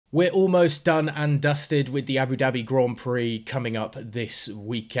We're almost done and dusted with the Abu Dhabi Grand Prix coming up this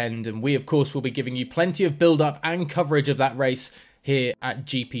weekend, and we of course will be giving you plenty of build-up and coverage of that race here at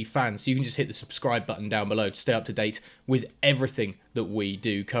GPFans. So you can just hit the subscribe button down below to stay up to date with everything that we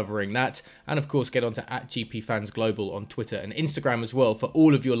do covering that, and of course get onto @GPFans Global on Twitter and Instagram as well for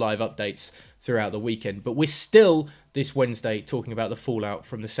all of your live updates throughout the weekend. But we're still this Wednesday talking about the fallout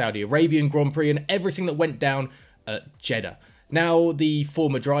from the Saudi Arabian Grand Prix and everything that went down at Jeddah. Now, the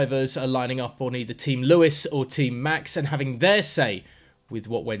former drivers are lining up on either Team Lewis or Team Max and having their say with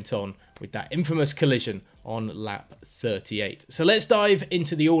what went on with that infamous collision on lap 38. So let's dive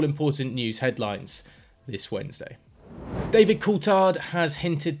into the all-important news headlines this Wednesday. David Coulthard has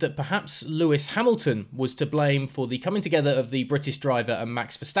hinted that perhaps Lewis Hamilton was to blame for the coming together of the British driver and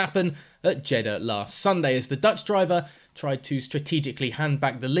Max Verstappen at Jeddah last Sunday, as the Dutch driver tried to strategically hand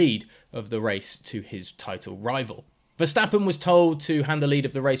back the lead of the race to his title rival. Verstappen was told to hand the lead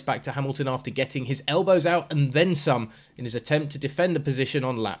of the race back to Hamilton after getting his elbows out and then some in his attempt to defend the position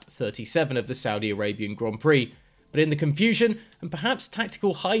on lap 37 of the Saudi Arabian Grand Prix. But in the confusion and perhaps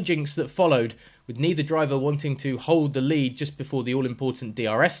tactical hijinks that followed, with neither driver wanting to hold the lead just before the all-important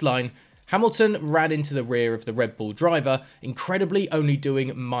DRS line, Hamilton ran into the rear of the Red Bull driver, incredibly only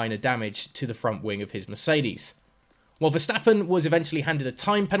doing minor damage to the front wing of his Mercedes. While Verstappen was eventually handed a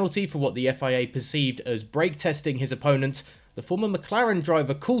time penalty for what the FIA perceived as brake testing his opponent, the former McLaren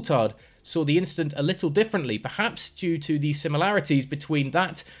driver Coulthard saw the incident a little differently, perhaps due to the similarities between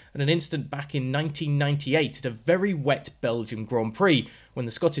that and an incident back in 1998 at a very wet Belgian Grand Prix, when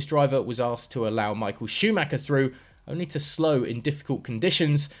the Scottish driver was asked to allow Michael Schumacher through, only to slow in difficult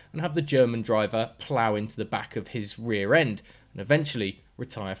conditions and have the German driver plough into the back of his rear end and eventually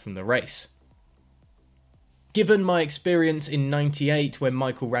retire from the race. Given my experience in '98 when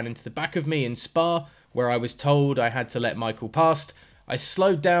Michael ran into the back of me in Spa, where I was told I had to let Michael past, I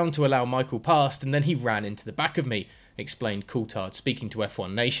slowed down to allow Michael past and then he ran into the back of me, explained Coulthard, speaking to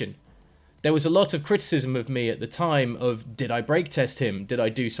F1 Nation. There was a lot of criticism of me at the time of, did I brake test him? Did I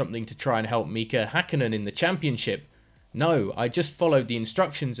do something to try and help Mika Hakkinen in the championship? No, I just followed the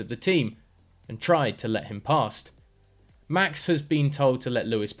instructions of the team and tried to let him past. Max has been told to let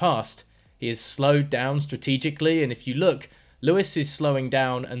Lewis past. He is slowed down strategically, and if you look, Lewis is slowing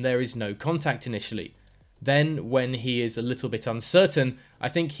down and there is no contact initially. Then, when he is a little bit uncertain, I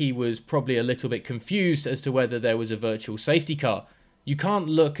think he was probably a little bit confused as to whether there was a virtual safety car. You can't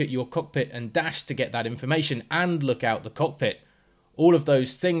look at your cockpit and dash to get that information and look out the cockpit. All of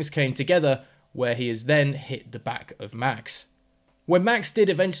those things came together where he has then hit the back of Max. When Max did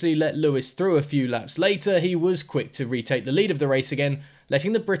eventually let Lewis through a few laps later, he was quick to retake the lead of the race again,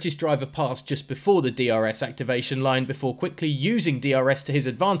 letting the British driver pass just before the DRS activation line before quickly using DRS to his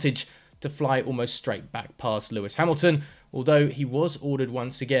advantage to fly almost straight back past Lewis Hamilton, although he was ordered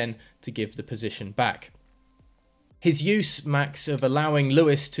once again to give the position back. His use, Max, of allowing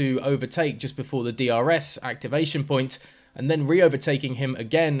Lewis to overtake just before the DRS activation point and then re-overtaking him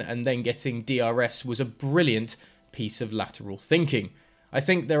again and then getting DRS was a brilliant piece of lateral thinking. I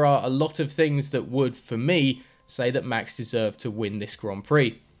think there are a lot of things that would, for me, say that Max deserved to win this Grand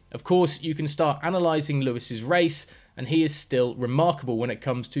Prix. Of course, you can start analysing Lewis's race, and he is still remarkable when it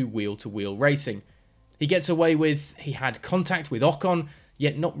comes to wheel-to-wheel racing. He gets away with, he had contact with Ocon,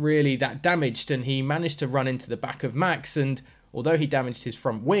 yet not really that damaged, and he managed to run into the back of Max, and although he damaged his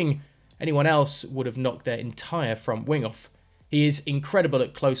front wing, anyone else would have knocked their entire front wing off. He is incredible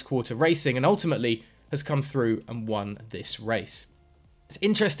at close-quarter racing, and ultimately has come through and won this race. It's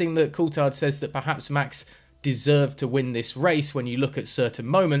interesting that Coulthard says that perhaps Max deserved to win this race when you look at certain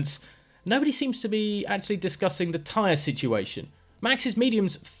moments. Nobody seems to be actually discussing the tyre situation. Max's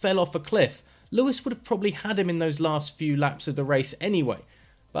mediums fell off a cliff. Lewis would have probably had him in those last few laps of the race anyway.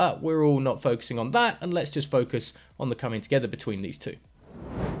 But we're all not focusing on that, and let's just focus on the coming together between these two.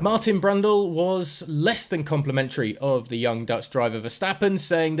 Martin Brundle was less than complimentary of the young Dutch driver Verstappen,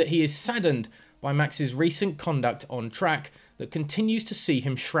 saying that he is saddened by Max's recent conduct on track that continues to see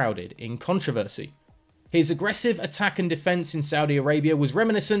him shrouded in controversy. His aggressive attack and defence in Saudi Arabia was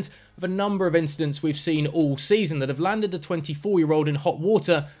reminiscent of a number of incidents we've seen all season that have landed the 24-year-old in hot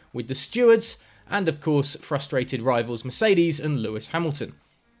water with the stewards and, of course, frustrated rivals Mercedes and Lewis Hamilton.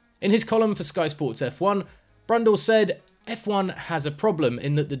 In his column for Sky Sports F1, Brundle said, F1 has a problem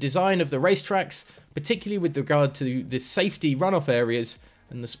in that the design of the racetracks, particularly with regard to the safety runoff areas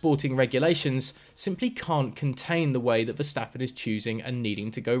and the sporting regulations, simply can't contain the way that Verstappen is choosing and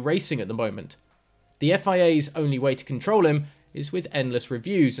needing to go racing at the moment. The FIA's only way to control him is with endless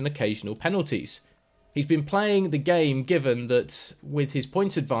reviews and occasional penalties. He's been playing the game given that, with his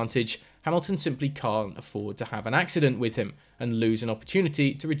points advantage, Hamilton simply can't afford to have an accident with him and lose an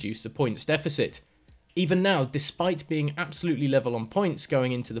opportunity to reduce the points deficit. Even now, despite being absolutely level on points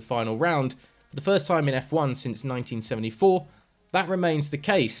going into the final round, for the first time in F1 since 1974, that remains the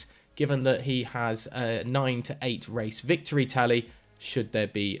case, given that he has a 9-8 race victory tally should there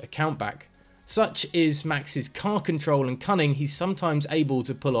be a countback. Such is Max's car control and cunning, he's sometimes able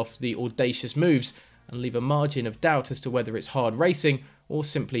to pull off the audacious moves and leave a margin of doubt as to whether it's hard racing or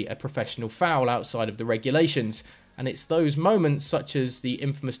simply a professional foul outside of the regulations. And it's those moments, such as the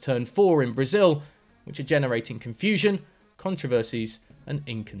infamous turn 4 in Brazil, which are generating confusion, controversies and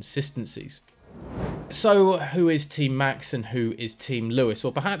inconsistencies. So who is Team Max and who is Team Lewis?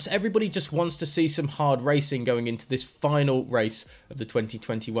 Or perhaps everybody just wants to see some hard racing going into this final race of the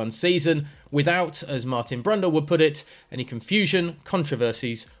 2021 season without, as Martin Brundle would put it, any confusion,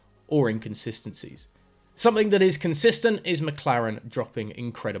 controversies or inconsistencies. Something that is consistent is McLaren dropping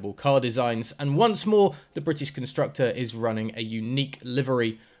incredible car designs, and once more the British constructor is running a unique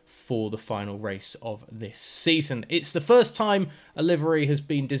livery for the final race of this season. It's the first time a livery has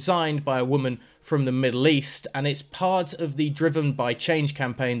been designed by a woman from the Middle East, and it's part of the Driven by Change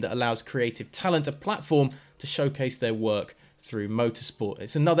campaign that allows creative talent a platform to showcase their work through motorsport.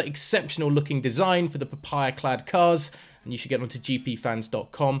 It's another exceptional looking design for the papaya-clad cars, and you should get onto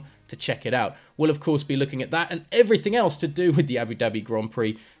GPFans.com to check it out. We'll of course be looking at that and everything else to do with the Abu Dhabi Grand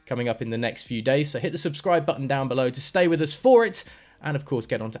Prix coming up in the next few days, so hit the subscribe button down below to stay with us for it. And of course,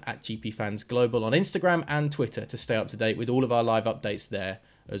 get onto @GPFansGlobal on Instagram and Twitter to stay up to date with all of our live updates there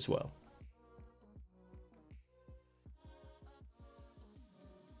as well.